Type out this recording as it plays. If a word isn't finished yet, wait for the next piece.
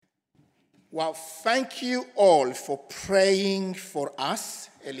Well, thank you all for praying for us,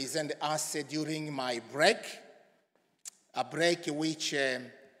 Elise and us, during my break. A break which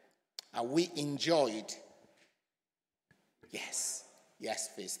we enjoyed. Yes,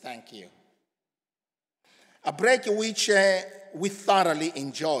 please, thank you. A break which we thoroughly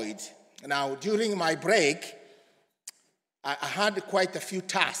enjoyed. Now, during my break, I had quite a few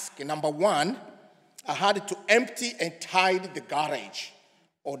tasks. Number one, I had to empty and tidy the garage,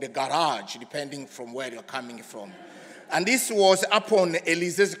 or the garage, depending from where you're coming from. And this was upon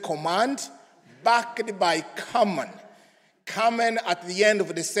Elise's command, backed by Carmen at the end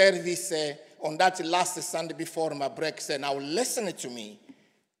of the service on that last Sunday before my break said, now listen to me.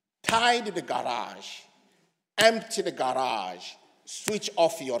 Tidy the garage, empty the garage, switch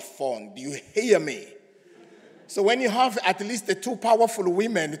off your phone. Do you hear me? So when you have at least the two powerful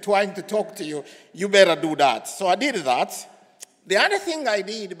women trying to talk to you, you better do that. So I did that. The other thing I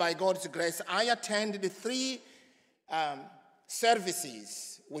did, by God's grace, I attended 3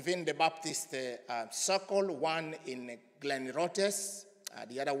 services within the Baptist circle, one in Glen Rotes,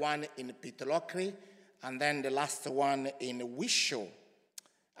 the other one in Pitlochry, and then the last one in Wishaw.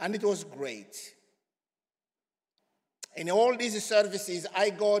 And it was great. In all these services, I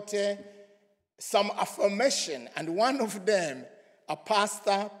got some affirmation, and one of them, a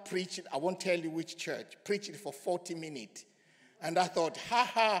pastor preached, I won't tell you which church, preached for 40 minutes. And I thought,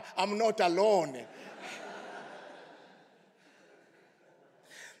 I'm not alone.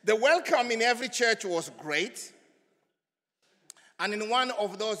 The welcome in every church was great. And in one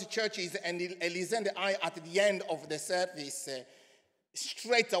of those churches, and Elise and I, at the end of the service,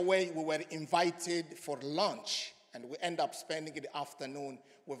 straight away we were invited for lunch. And we end up spending the afternoon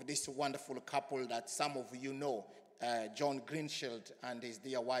with this wonderful couple that some of you know, John Greenshield and his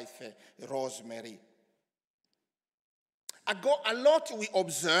dear wife, Rosemary. A lot we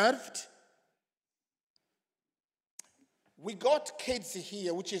observed. We got kids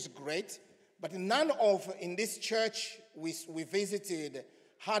here, which is great, but none of, in this church we visited,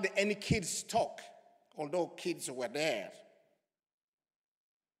 had any kids talk, although kids were there.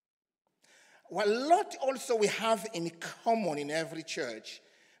 Well, a lot also we have in common in every church.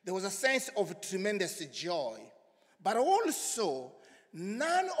 There was a sense of tremendous joy, but also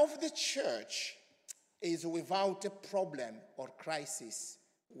none of the church is without a problem or crisis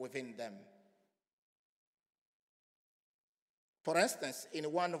within them. For instance, in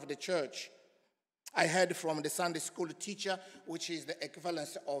one of the church, I heard from the Sunday school teacher, which is the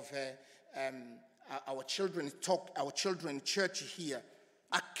equivalent of our children church here.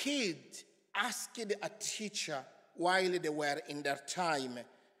 A kid asked a teacher while they were in their time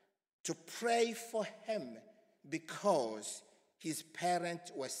to pray for him because his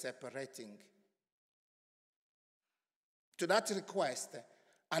parents were separating. To that request,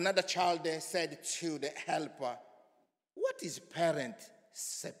 another child said to the helper, what is parent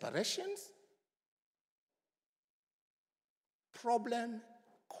separations? Problem,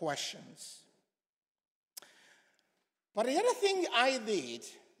 questions. But the other thing I did,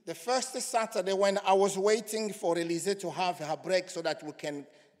 the first Saturday when I was waiting for Elise to have her break so that we can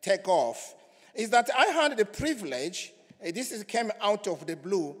take off, is that I had the privilege, came out of the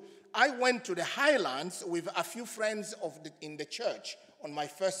blue, I went to the Highlands with a few friends in the church on my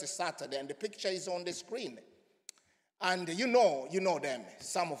first Saturday, and the picture is on the screen. And you know them,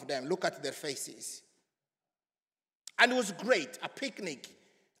 some of them. Look at their faces. And it was great, a picnic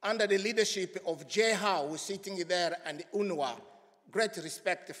under the leadership of Jeha, who was sitting there, and Unwa. Great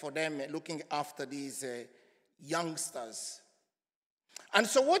respect for them looking after these youngsters. And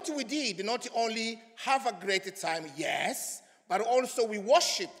so what we did, not only have a great time, yes, but also we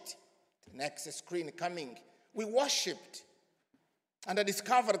worshipped. The next screen coming. We worshipped. And I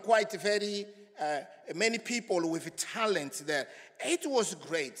discovered quite very many people with talent there. It was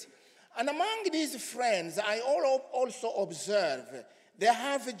great. And among these friends, I also observe they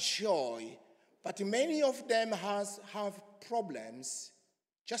have joy, but many of them have problems,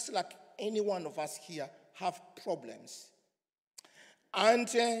 just like any one of us here have problems. And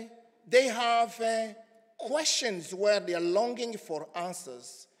they have questions where they are longing for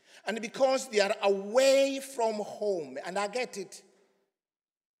answers. And because they are away from home, and I get it.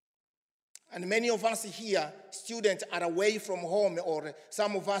 And many of us here, students, are away from home, or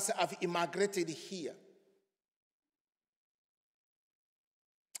some of us have immigrated here.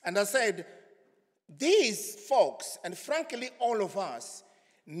 And I said, these folks, and frankly all of us,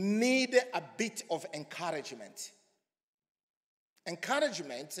 need a bit of encouragement.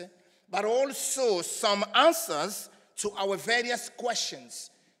 Encouragement, but also some answers to our various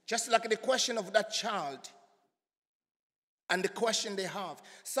questions. Just like the question of that child. and the question they have.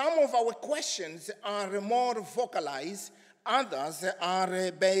 Some of our questions are more vocalized, others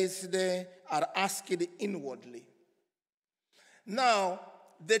are asked inwardly. Now,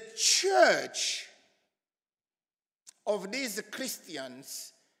 the church of these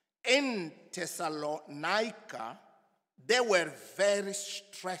Christians in Thessalonica, they were very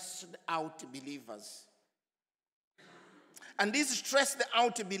stressed out believers. And these stressed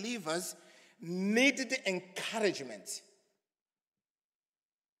out believers needed encouragement.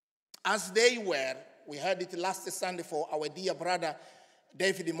 As they were, we heard it last Sunday for our dear brother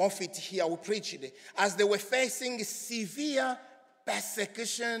David Moffitt here who preached it, as they were facing severe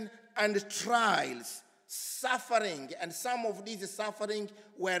persecution and trials, suffering, and some of these suffering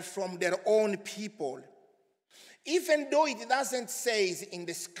were from their own people. Even though it doesn't say in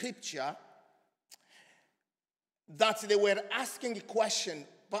the scripture that they were asking a question,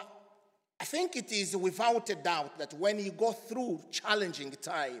 but I think it is without a doubt that when you go through challenging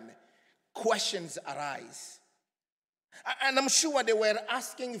time, questions arise. And I'm sure they were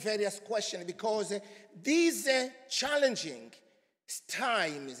asking various questions because these challenging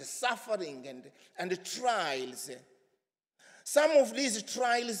times, suffering and trials, some of these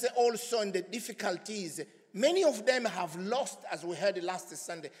trials also and the difficulties, many of them have lost, as we heard last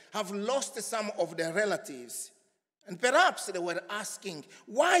Sunday, have lost some of their relatives. And perhaps they were asking,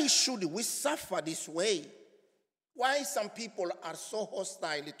 why should we suffer this way? Why some people are so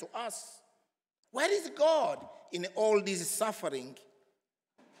hostile to us? Where is God in all this suffering?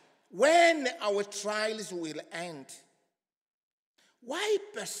 When our trials will end? Why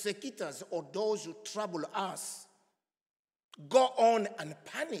persecutors or those who trouble us go on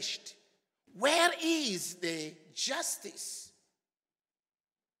unpunished? Where is the justice?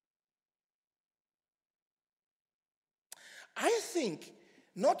 I think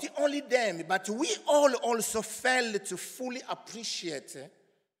not only them, but we all also failed to fully appreciate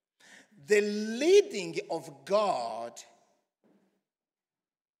the leading of God.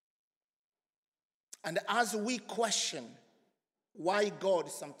 And as we question why God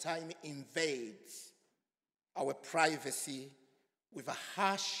sometimes invades our privacy with a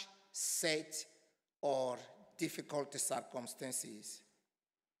harsh set or difficult circumstances.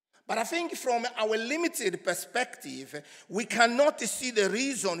 But I think from our limited perspective, we cannot see the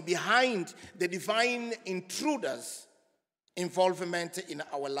reason behind the divine intruder's involvement in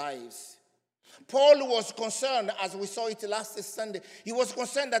our lives. Paul was concerned, as we saw it last Sunday, he was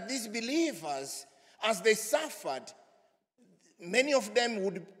concerned that these believers, as they suffered, many of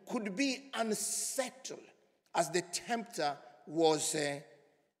them could be unsettled as the tempter was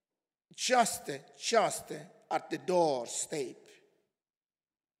just at the doorstep.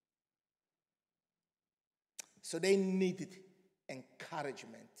 So they needed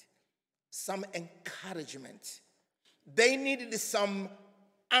encouragement, some encouragement. They needed some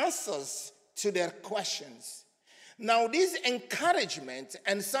answers to their questions. Now, this encouragement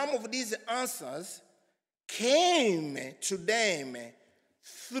and some of these answers came to them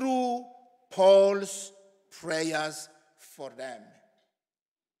through Paul's prayers for them.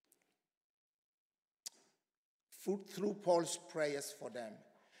 Through Paul's prayers for them.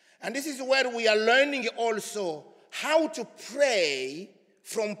 And this is where we are learning also how to pray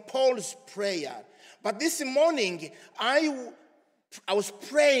from Paul's prayer. But this morning, I was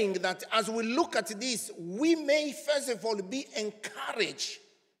praying that as we look at this, we may first of all be encouraged.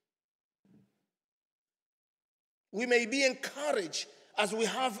 We may be encouraged as we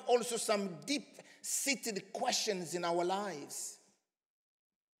have also some deep-seated questions in our lives.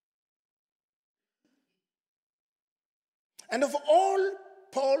 And of all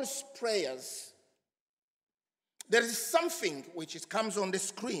Paul's prayers, there is something which comes on the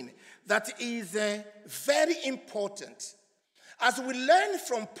screen that is very important. As we learn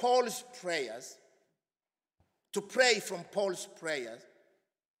from Paul's prayers, to pray from Paul's prayers,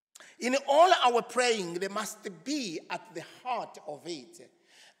 in all our praying, there must be at the heart of it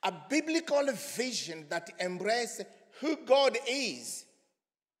a biblical vision that embraces who God is,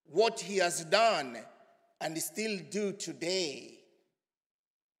 what he has done, and still do today.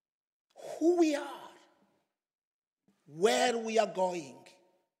 Who we are, where we are going,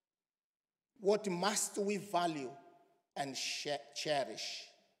 what must we value and cherish.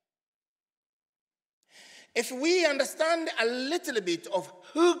 If we understand a little bit of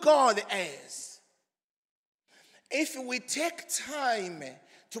who God is, if we take time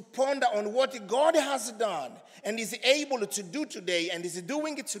to ponder on what God has done and is able to do today and is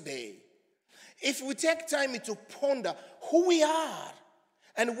doing it today, if we take time to ponder who we are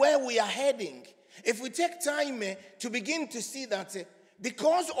and where we are heading, if we take time to begin to see that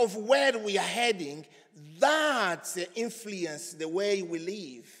because of where we are heading, that influences the way we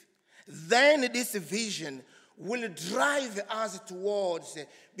live. Then this vision will drive us towards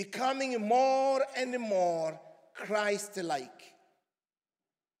becoming more and more Christ-like.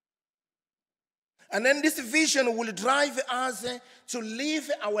 And then this vision will drive us to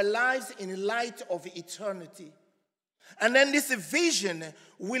live our lives in light of eternity. And then this vision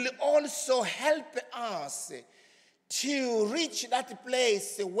will also help us to reach that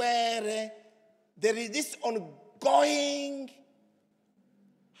place where there is this ongoing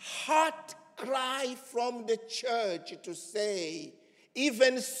heart cry from the church to say,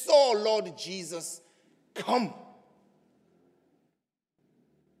 even so, Lord Jesus, come.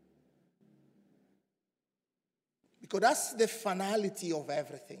 Because that's the finality of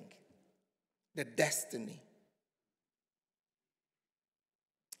everything, the destiny.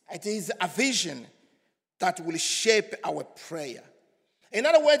 It is a vision that will shape our prayer. In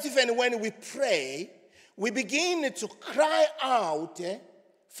other words, even when we pray, we begin to cry out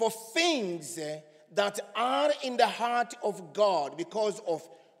for things that are in the heart of God because of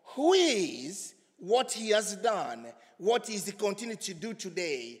who He is, what He has done, what He is continuing to do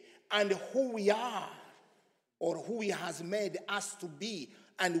today, and who we are, or who He has made us to be,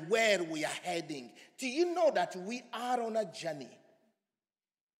 and where we are heading. Do you know that we are on a journey?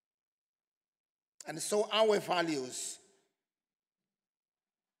 And so our values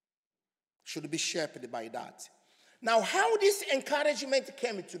should be shaped by that. Now, how this encouragement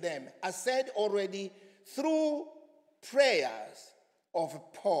came to them, I said already, through prayers of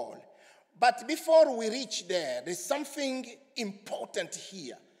Paul. But before we reach there, there's something important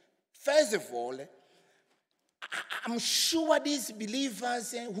here. First of all, I'm sure these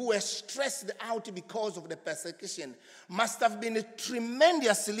believers who were stressed out because of the persecution must have been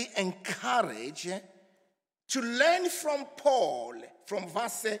tremendously encouraged to learn from Paul, from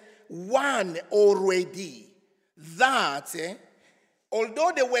verse 1 already, that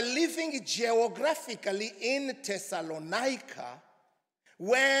although they were living geographically in Thessalonica,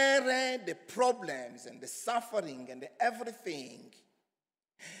 where the problems and the suffering and everything,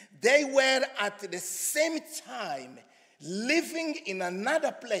 they were at the same time living in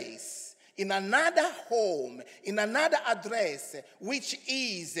another place, in another home, in another address, which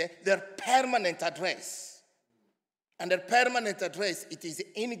is their permanent address. And their permanent address, it is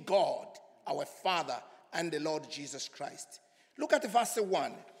in God, our Father, and the Lord Jesus Christ. Look at verse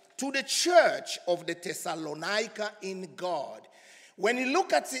 1. To the church of the Thessalonica in God. When you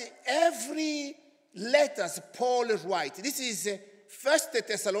look at every letters Paul writes, this is First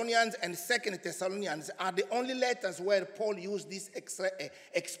Thessalonians and Second Thessalonians are the only letters where Paul used this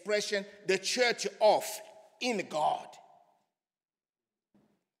expression, the church of in God.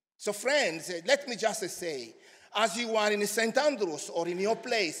 So friends, let me just say, as you are in St. Andrews or in your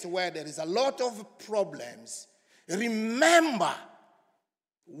place where there is a lot of problems, remember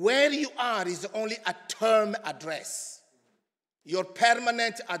where you are is only a term address. Your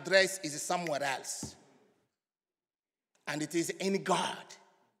permanent address is somewhere else. And it is in God,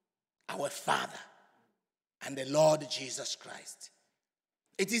 our Father, and the Lord Jesus Christ.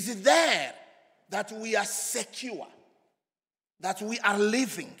 It is there that we are secure, that we are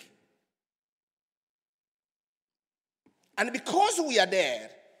living. And because we are there,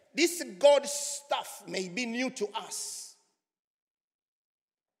 this God stuff may be new to us.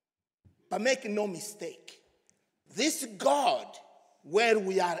 But make no mistake, this God where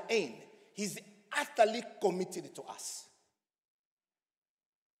we are in, He's utterly committed to us.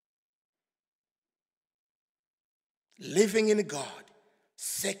 Living in God,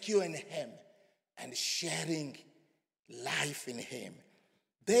 secure in Him, and sharing life in Him.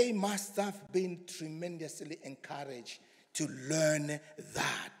 They must have been tremendously encouraged to learn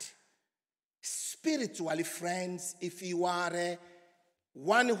that. Spiritually, friends, if you are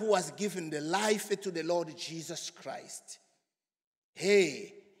one who has given the life to the Lord Jesus Christ,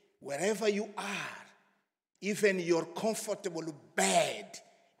 hey, wherever you are, even your comfortable bed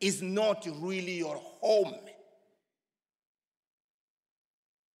is not really your home.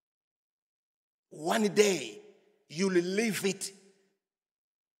 One day, you'll leave it.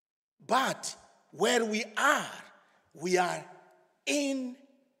 But where we are in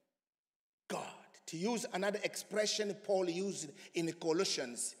God. To use another expression Paul used in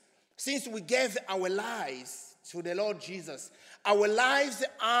Colossians, since we gave our lives to the Lord Jesus, our lives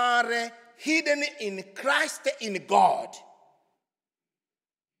are hidden in Christ in God.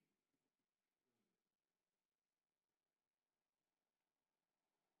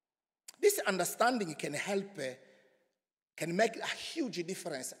 This understanding can help, can make a huge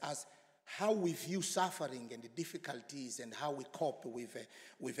difference as how we view suffering and the difficulties and how we cope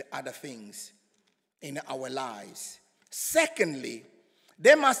with other things in our lives. Secondly,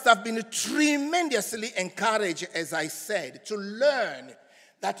 they must have been tremendously encouraged, as I said, to learn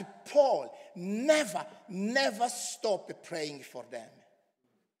that Paul never stopped praying for them.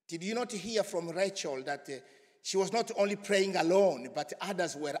 Did you not hear from Rachel that she was not only praying alone, but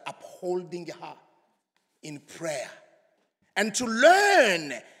others were upholding her in prayer? And to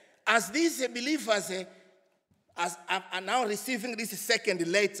learn, as these believers are now receiving this second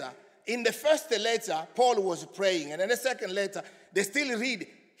letter, in the first letter, Paul was praying, and in the second letter, they still read,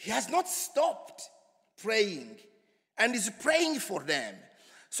 he has not stopped praying, and is praying for them.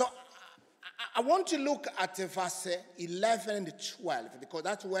 So I want to look at verse 11 and 12, because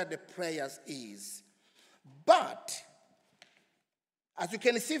that's where the prayers is. But, as you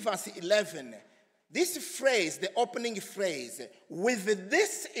can see, verse 11, this phrase, the opening phrase, with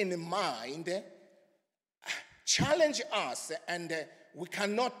this in mind, challenge us, and we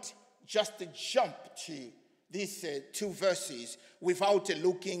cannot just jump to these two verses without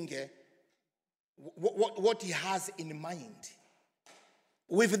looking what he has in mind.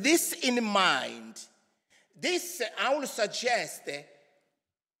 With this in mind, this I will suggest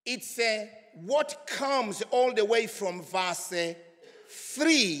it's what comes all the way from verse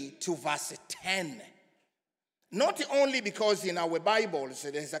 3 to verse 10. Not only because in our Bibles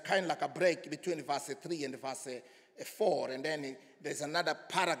there's a kind of like a break between verse 3 and verse 4, and then there's another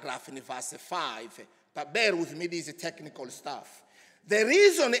paragraph in verse 5. But bear with me, this is technical stuff. The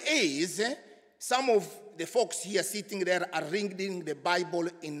reason is some of the folks here sitting there are reading the Bible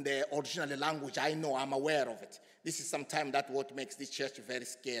in the original language. I know, I'm aware of it. This is sometimes that's what makes this church very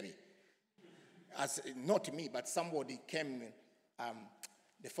scary. As not me, but somebody came,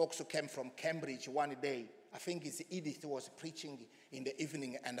 the folks who came from Cambridge one day, I think it's Edith who was preaching in the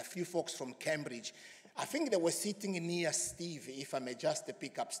evening, and a few folks from Cambridge. I think they were sitting near Steve, if I may just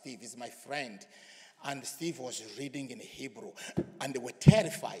pick up Steve, he's my friend. And Steve was reading in Hebrew, and they were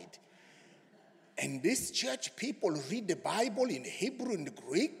terrified. And this church people read the Bible in Hebrew and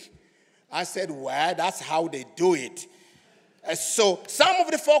Greek? I said, well, that's how they do it. So some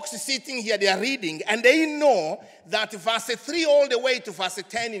of the folks sitting here, they are reading, and they know that verse 3 all the way to verse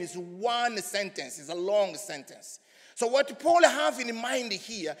 10 is one sentence. It's a long sentence. So what Paul has in mind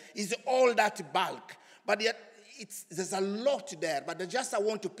here is all that bulk. But yet there's a lot there, but I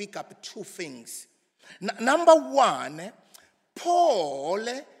want to pick up two things. Number one, Paul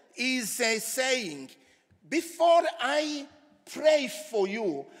is saying, before I pray for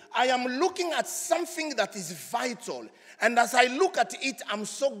you, I am looking at something that is vital. And as I look at it, I'm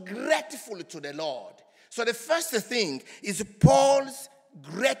so grateful to the Lord. So the first thing is Paul's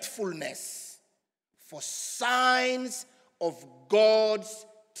gratefulness for signs of God's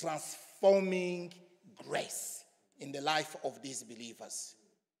transforming grace in the life of these believers.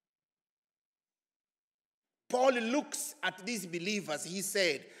 Paul looks at these believers. He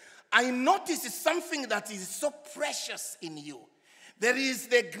said, I notice something that is so precious in you. There is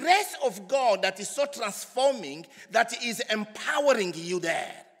the grace of God that is so transforming, that is empowering you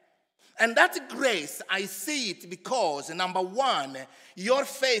there. And that grace, I see it because, number one, your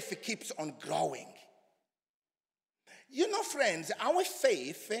faith keeps on growing. You know, friends, our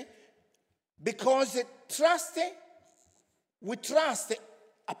faith, because we trust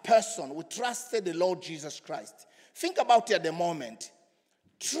a person, we trust the Lord Jesus Christ. Think about it at the moment.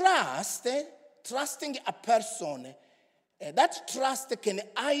 Trusting a person, that trust can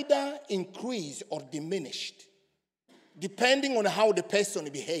either increase or diminish, depending on how the person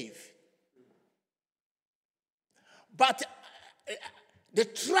behaves. But the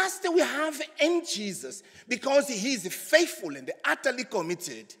trust that we have in Jesus, because he is faithful and utterly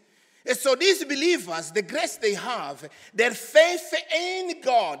committed. And so these believers, the grace they have, their faith in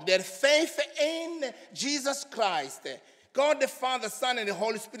God, their faith in Jesus Christ, God the Father, Son, and the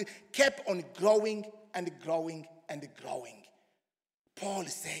Holy Spirit kept on growing and growing and growing. Paul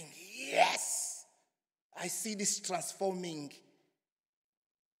is saying, yes, I see this transforming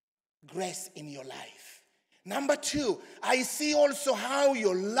grace in your life. Number two, I see also how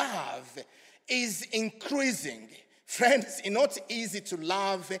your love is increasing. Friends, it's not easy to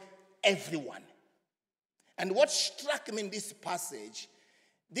love everyone. And what struck me in this passage,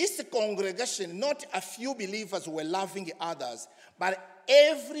 this congregation, not a few believers were loving others, but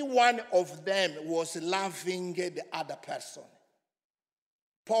every one of them was loving the other person.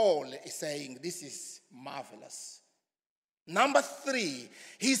 Paul is saying, this is marvelous. Number three,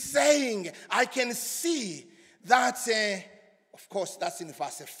 he's saying, I can see that, of course, that's in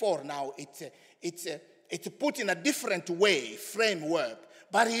verse 4 now. It's put in a different way, framework.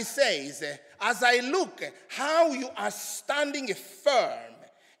 But he says, as I look how you are standing firm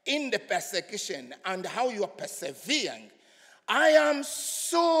in the persecution and how you are persevering, I am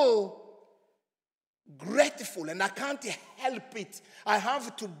so grateful and I can't help it. I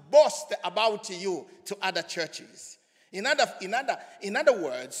have to boast about you to other churches. In other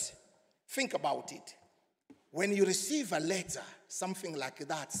words, think about it. When you receive a letter, something like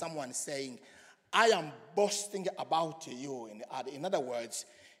that, someone saying, I am boasting about you. In other words,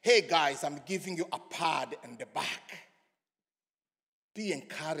 hey guys, I'm giving you a pad in the back. Be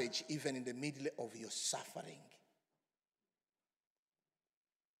encouraged even in the middle of your suffering.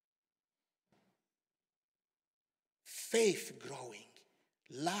 Faith growing,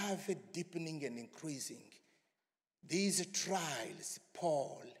 love deepening and increasing. These trials,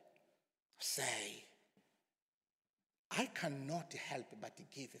 Paul say, I cannot help but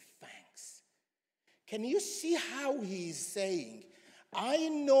give thanks. Can you see how he is saying, I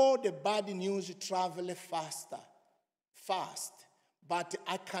know the bad news travel fast, but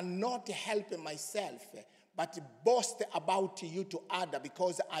I cannot help myself but boast about you to others,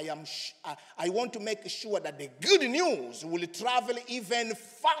 because I want to make sure that the good news will travel even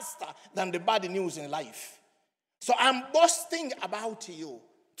faster than the bad news in life. So I'm boasting about you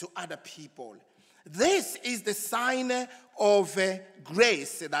to other people. This is the sign of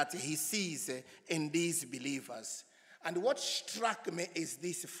grace that he sees in these believers. And what struck me is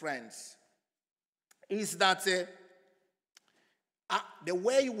this, friends, is that the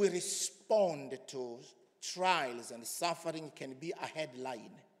way we respond to trials and suffering can be a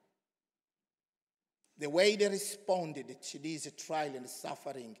headline. The way they responded to these trials and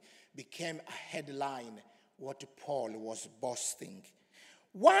suffering became a headline, what Paul was boasting.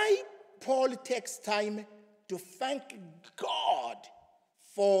 Why Paul takes time to thank God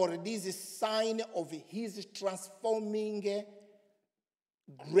for this sign of his transforming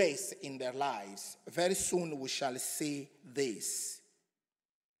grace in their lives. Very soon we shall see this.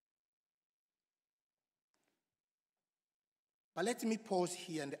 But let me pause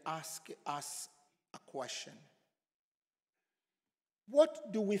here and ask us a question.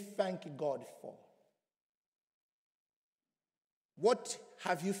 What do we thank God for? What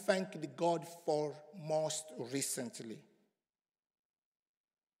have you thanked God for most recently?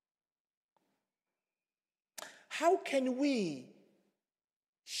 How can we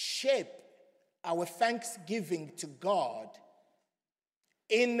shape our thanksgiving to God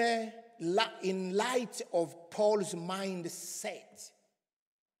in light of Paul's mindset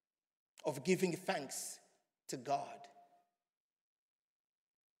of giving thanks to God?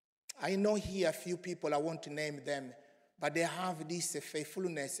 I know here a few people, I want to name them, but they have this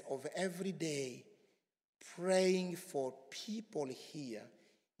faithfulness of every day praying for people here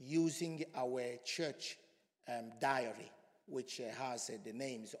using our church diary, which has the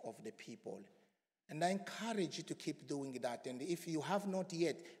names of the people. And I encourage you to keep doing that. And if you have not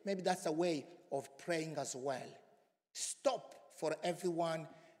yet, maybe that's a way of praying as well. Stop for everyone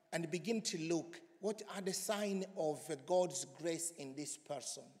and begin to look. What are the signs of God's grace in this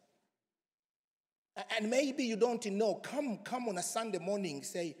person? And maybe you don't know. Come on a Sunday morning,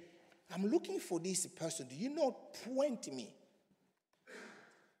 say, I'm looking for this person. Do you know? Point me.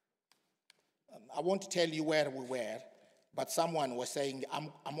 I won't tell you where we were, but someone was saying,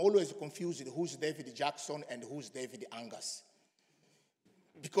 I'm always confused who's David Jackson and who's David Angus.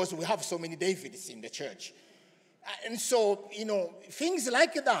 Because we have so many Davids in the church. And so, things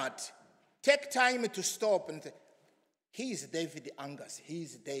like that, take time to stop and say, he's David Angus,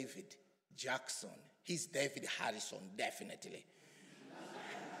 he's David Jackson, he's David Harrison, definitely.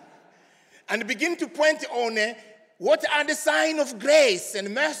 And begin to point on what are the signs of grace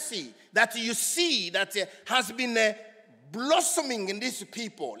and mercy that you see that has been blossoming in these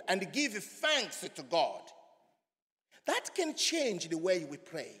people, and give thanks to God. That can change the way we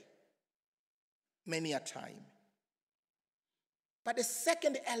pray many a time. But the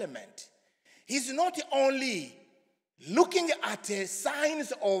second element is not only looking at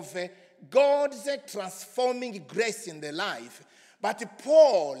signs of God's transforming grace in their life, but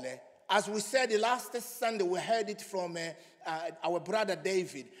Paul, as we said last Sunday, we heard it from our brother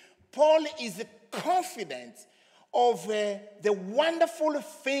David, Paul is confident of the wonderful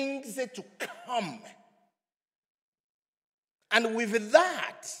things to come. And with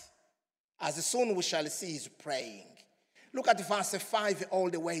that, as soon we shall see, he's praying. Look at verse 5 all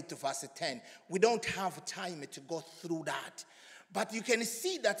the way to verse 10. We don't have time to go through that. But you can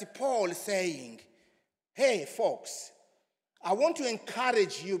see that Paul is saying, hey, folks, I want to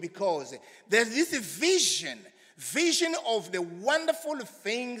encourage you because there's this vision of the wonderful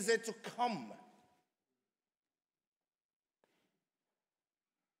things to come.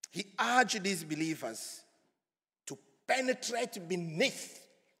 he urged these believers to penetrate beneath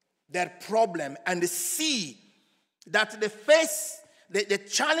their problem and see that the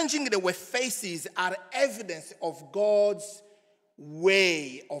challenging they were facing are evidence of God's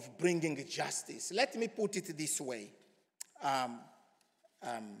way of bringing justice. Let me put it this way,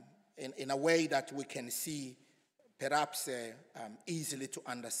 in a way that we can see perhaps easily to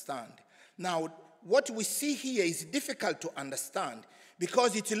understand. Now, what we see here is difficult to understand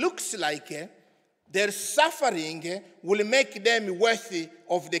because it looks like their suffering will make them worthy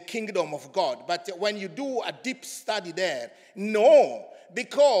of the kingdom of God. But when you do a deep study there, no,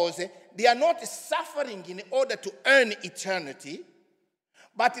 because they are not suffering in order to earn eternity,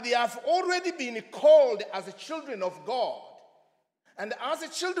 but they have already been called as children of God. And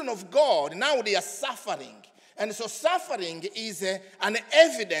as children of God, now they are suffering. And so suffering is an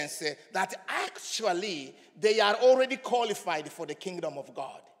evidence that actually they are already qualified for the kingdom of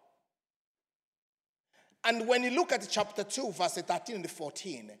God. And when you look at chapter 2, verse 13 and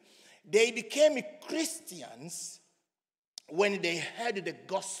 14, they became Christians when they heard the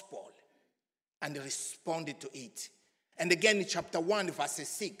gospel and responded to it. And again in chapter 1, verse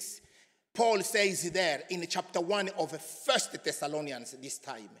 6, Paul says there in chapter 1 of 1 Thessalonians this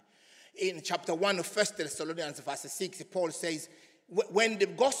time, in chapter 1 of 1 Thessalonians, verse 6, Paul says, when the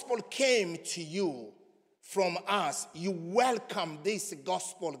gospel came to you from us, you welcomed this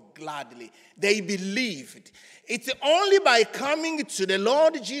gospel gladly. They believed. It's only by coming to the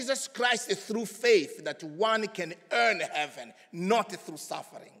Lord Jesus Christ through faith that one can earn heaven, not through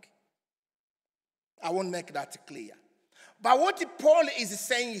suffering. I won't make that clear. But what Paul is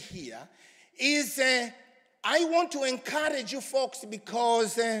saying here is, I want to encourage you folks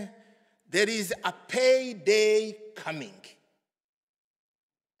because there is a payday coming.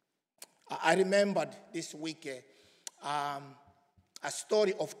 I remembered this week a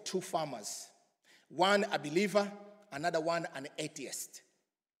story of two farmers. One a believer, another one an atheist.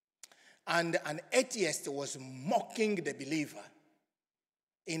 And an atheist was mocking the believer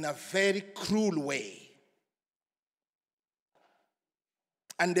in a very cruel way.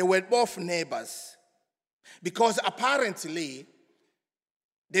 And they were both neighbors. Because apparently,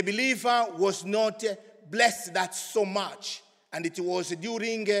 the believer was not blessed that so much. And it was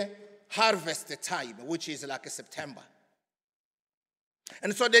during harvest time, which is like September.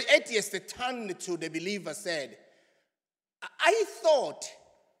 And so the atheist turned to the believer and said, I thought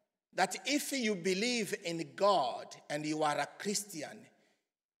that if you believe in God and you are a Christian,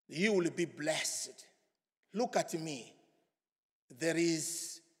 you will be blessed. Look at me. There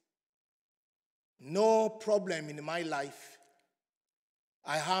is no problem in my life.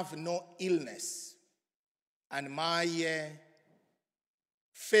 I have no illness. And my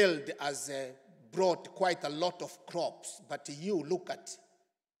field has brought quite a lot of crops. But you look at,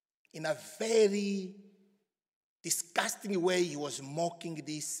 in a very disgusting way, he was mocking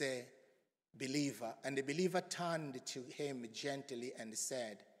this believer. And the believer turned to him gently and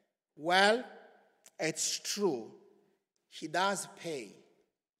said, well, it's true. He does pay,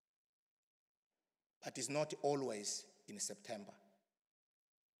 but it's not always in September.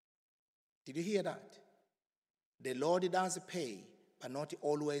 Did you hear that? The Lord does pay, but not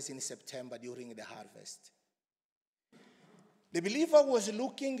always in September during the harvest. The believer was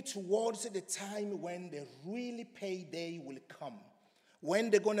looking towards the time when the really payday will come, when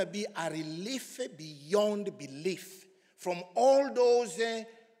there's going to be a relief beyond belief from all those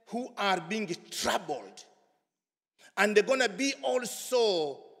who are being troubled. And they're going to be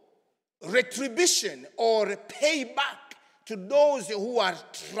also retribution or payback to those who are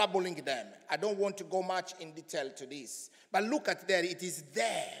troubling them. I don't want to go much in detail to this. But look at there, it is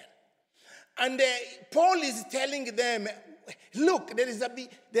there. And Paul is telling them, look, there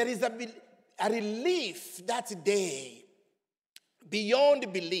is a relief that day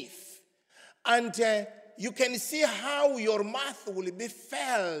beyond belief. And you can see how your mouth will be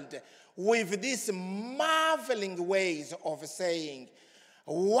filled with these marveling ways of saying,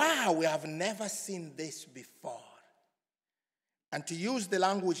 wow, we have never seen this before. And to use the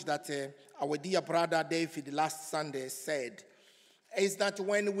language that our dear brother David last Sunday said, is that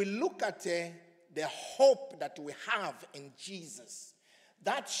when we look at the hope that we have in Jesus,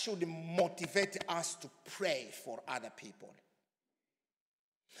 that should motivate us to pray for other people.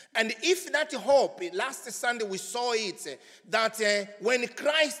 And if that hope, last Sunday we saw it, that when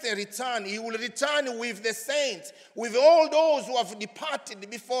Christ returns, he will return with the saints, with all those who have departed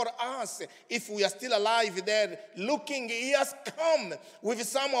before us. If we are still alive there, looking, he has come with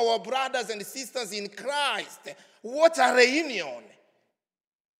some of our brothers and sisters in Christ. What a reunion.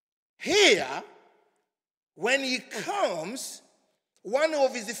 Here, when he comes, One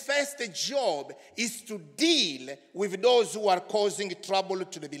of his first job is to deal with those who are causing trouble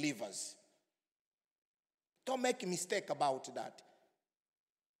to the believers. Don't make a mistake about that.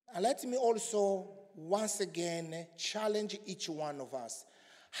 And let me also once again challenge each one of us.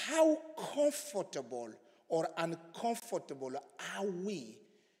 How comfortable or uncomfortable are we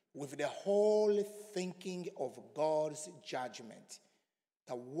with the whole thinking of God's judgment?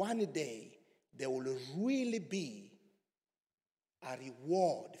 That one day there will really be a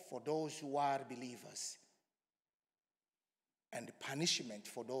reward for those who are believers and punishment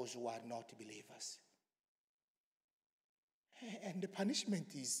for those who are not believers. And the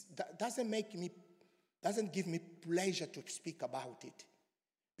punishment doesn't give me pleasure to speak about it.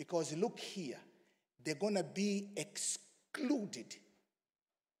 Because look here, they're going to be excluded,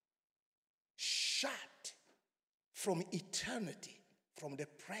 shut from eternity, from the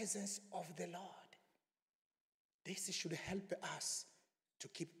presence of the Lord. This should help us to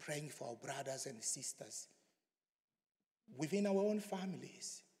keep praying for our brothers and sisters within our own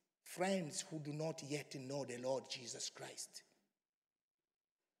families, friends who do not yet know the Lord Jesus Christ.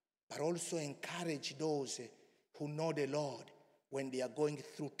 But also encourage those who know the Lord when they are going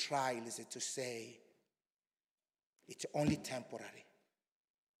through trials to say, it's only temporary.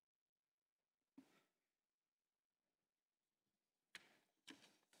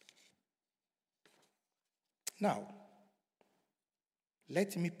 Now,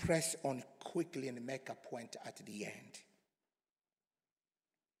 let me press on quickly and make a point at the end.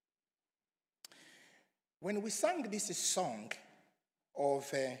 When we sang this song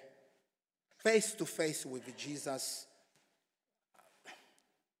of face to face with Jesus,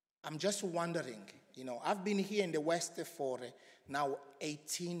 I'm just wondering, I've been here in the West for now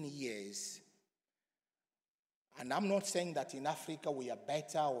 18 years. And I'm not saying that in Africa we are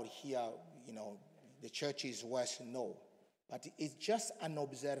better or here, the church is worse. No. But it's just an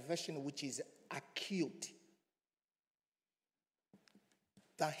observation which is acute.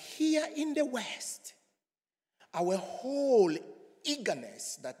 That here in the West, our whole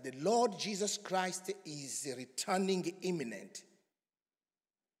eagerness that the Lord Jesus Christ is returning imminent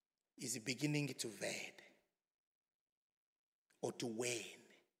is beginning to fade or to wane.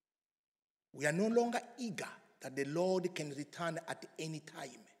 We are no longer eager that the Lord can return at any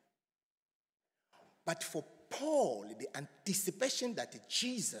time. But for Paul, the anticipation that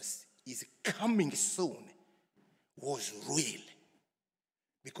Jesus is coming soon was real.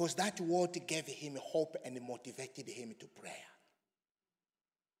 Because that word gave him hope and motivated him to prayer.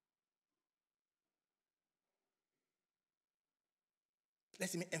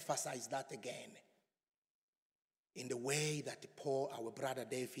 Let me emphasize that again. In the way that Paul, our brother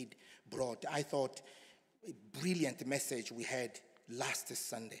David, brought, I thought, a brilliant message we had last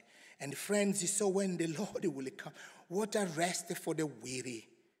Sunday. And friends, so when the Lord will come, what a rest for the weary,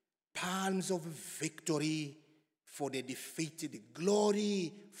 palms of victory for the defeated,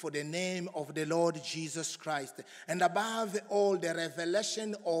 glory for the name of the Lord Jesus Christ, and above all, the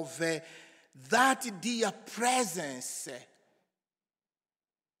revelation of that dear presence,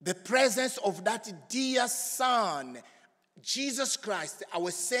 the presence of that dear Son, Jesus Christ, our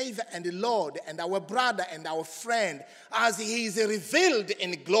Savior and the Lord, and our brother and our friend, as he is revealed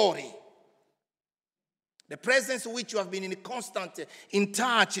in glory. The presence which you have been in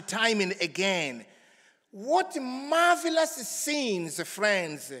touch, time and again. What marvelous scenes,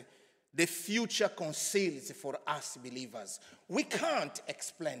 friends, the future conceals for us believers. We can't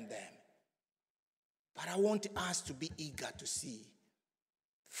explain them. But I want us to be eager to see,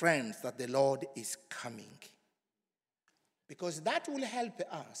 friends, that the Lord is coming. Because that will help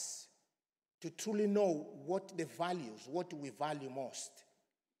us to truly know what we value most.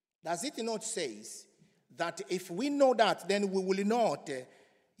 Does it not say that if we know that, then we will not,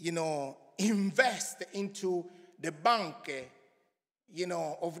 invest into the bank,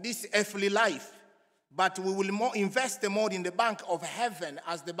 of this earthly life, but we will invest more in the bank of heaven,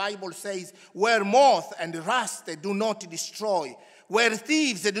 as the Bible says, where moth and rust do not destroy, where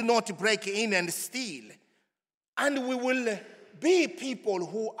thieves do not break in and steal. And we will be people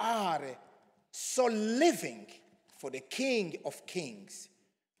who are so living for the King of Kings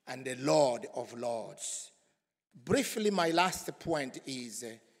and the Lord of Lords. Briefly, my last point is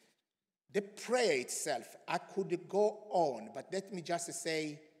the prayer itself. I could go on, but let me just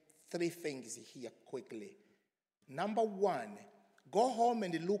say 3 things here quickly. Number 1, go home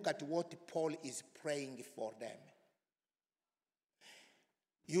and look at what Paul is praying for them.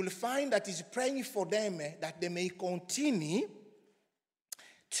 You'll find that he's praying for them that they may continue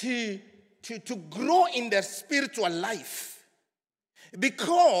to grow in their spiritual life.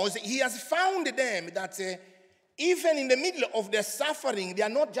 Because he has found them that even in the middle of their suffering, they are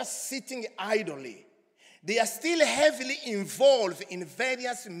not just sitting idly. They are still heavily involved in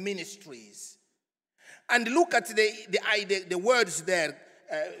various ministries. And look at the words there,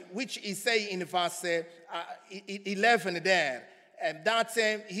 which he say in verse 11 there, that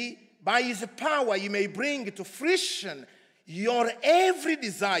he, by his power, he may bring to fruition your every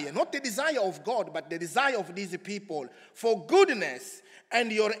desire, not the desire of God, but the desire of these people, for goodness, and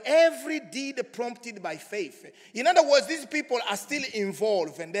your every deed prompted by faith. In other words, these people are still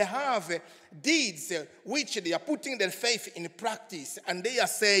involved, and they have deeds which they are putting their faith in practice, and they are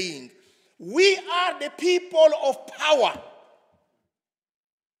saying, we are the people of power,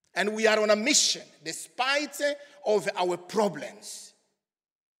 and we are on a mission despite of our problems.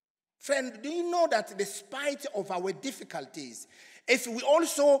 Friend, do you know that despite of our difficulties, if we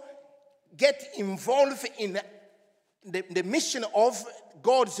also get involved in the mission of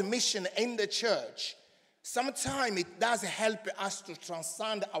God's mission in the church, sometimes it does help us to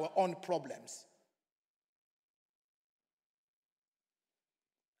transcend our own problems.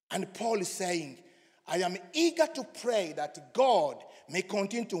 And Paul is saying, I am eager to pray that God may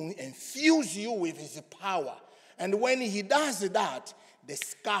continue to infuse you with his power. And when he does that, the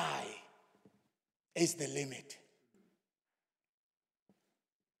sky is the limit.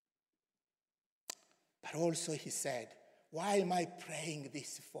 But also he said, why am I praying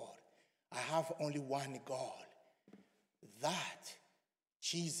this for? I have only one goal, that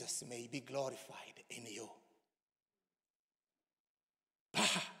Jesus may be glorified in you. But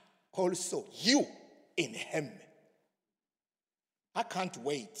also you in him. I can't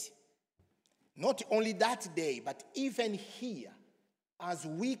wait. Not only that day, but even here, as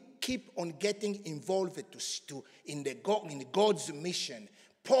we keep on getting involved in God's mission,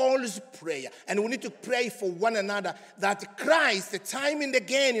 Paul's prayer, and we need to pray for one another that Christ, time and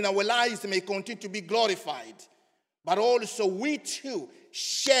again in our lives, may continue to be glorified. But also we too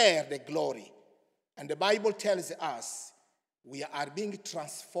share the glory. And the Bible tells us we are being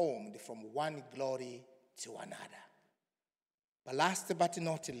transformed from one glory to another. But last but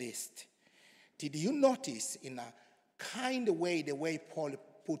not least, did you notice in a kind of way, the way Paul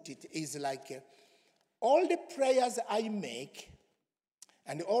put it is like all the prayers I make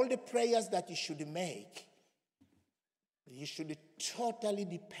and all the prayers that you should make, you should totally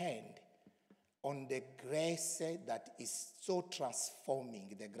depend on the grace that is so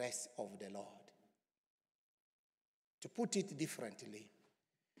transforming, the grace of the Lord. To put it differently,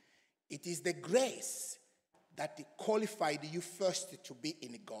 it is the grace that qualified you first to be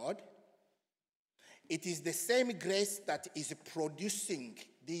in God. It is the same grace that is producing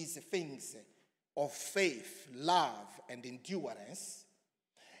these things of faith, love, and endurance.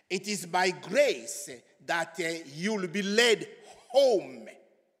 It is by grace that you'll be led home,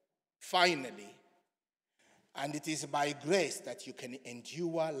 finally. And it is by grace that you can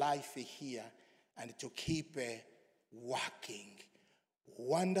endure life here and to keep working.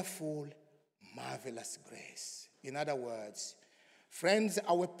 Wonderful, marvelous grace. In other words, friends,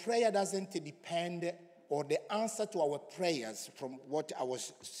 our prayer doesn't depend, or the answer to our prayers from what I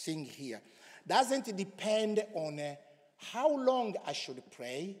was seeing here, doesn't depend on how long I should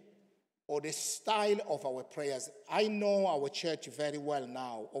pray or the style of our prayers. I know our church very well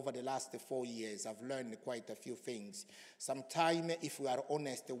now. Over the last 4 years, I've learned quite a few things. Sometimes, if we are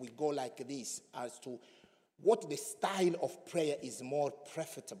honest, we go like this as to what the style of prayer is more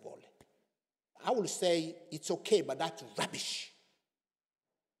preferable. I will say it's okay, but that's rubbish.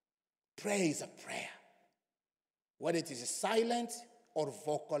 Prayer is a prayer. Whether it is silent or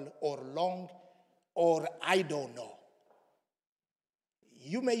vocal or long or I don't know.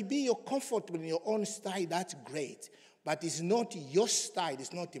 You may be comfortable in your own style, that's great. But it's not your style,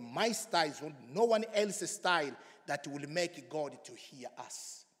 it's not my style, it's no one else's style that will make God to hear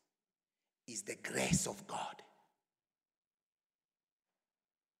us. It's the grace of God.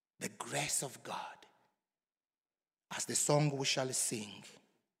 The grace of God. As the song we shall sing,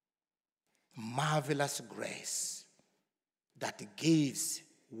 marvelous grace that gives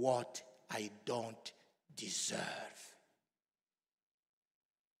what I don't deserve.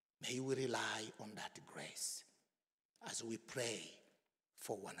 May we rely on that grace as we pray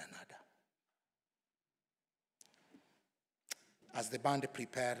for one another. As the band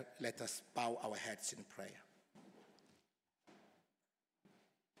prepare, let us bow our heads in prayer.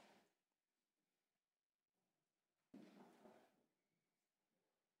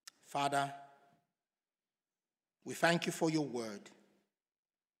 Father, we thank you for your word.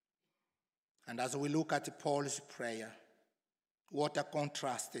 And as we look at Paul's prayer, what a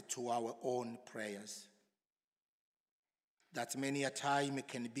contrast to our own prayers. That many a time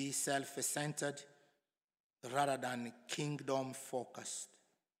can be self-centered, rather than kingdom focused.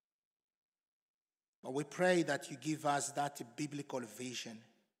 But we pray that you give us that biblical vision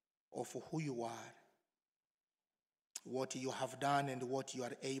of who you are, what you have done and what you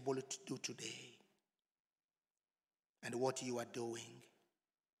are able to do today, and what you are doing.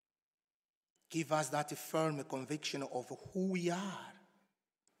 Give us that firm conviction of who we are.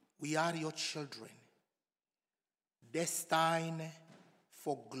 We are your children, destined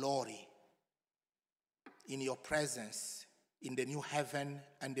for glory in your presence, in the new heaven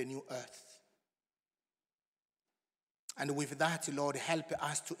and the new earth. And with that, Lord, help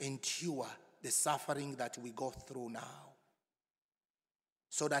us to endure the suffering that we go through now,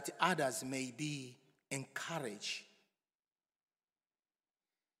 so that others may be encouraged.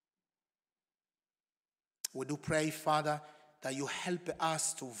 We do pray, Father, that you help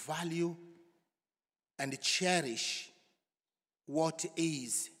us to value and cherish what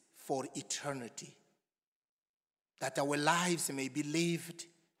is for eternity, that our lives may be lived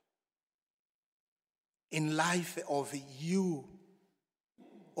in life of you,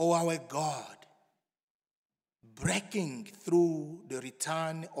 O our God, breaking through the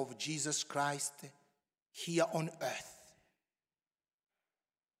return of Jesus Christ here on earth.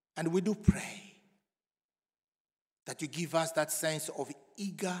 And we do pray that you give us that sense of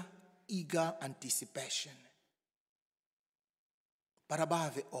eager anticipation. But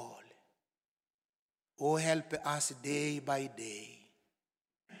above all, oh, help us day by day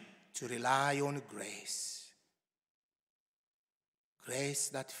to rely on grace. Grace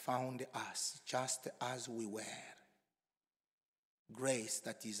that found us just as we were. Grace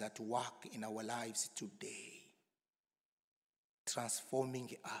that is at work in our lives today, transforming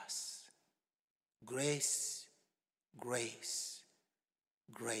us. Grace, grace,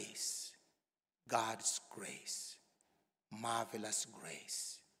 grace. God's grace. Marvelous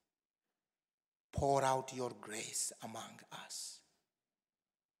grace. Pour out your grace among us.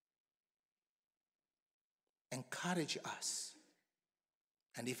 Encourage us.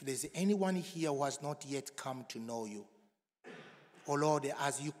 And if there's anyone here who has not yet come to know you, oh Lord,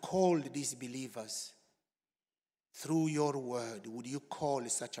 as you called these believers through your word, would you call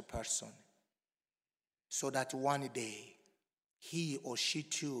such a person so that one day he or she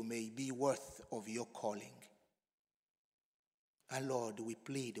too may be worth of your calling? And Lord, we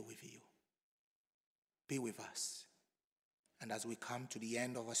plead with you. Be with us. And as we come to the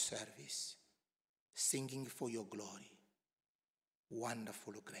end of our service, singing for your glory,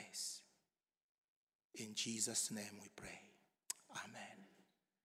 wonderful grace. In Jesus' name we pray. Amen.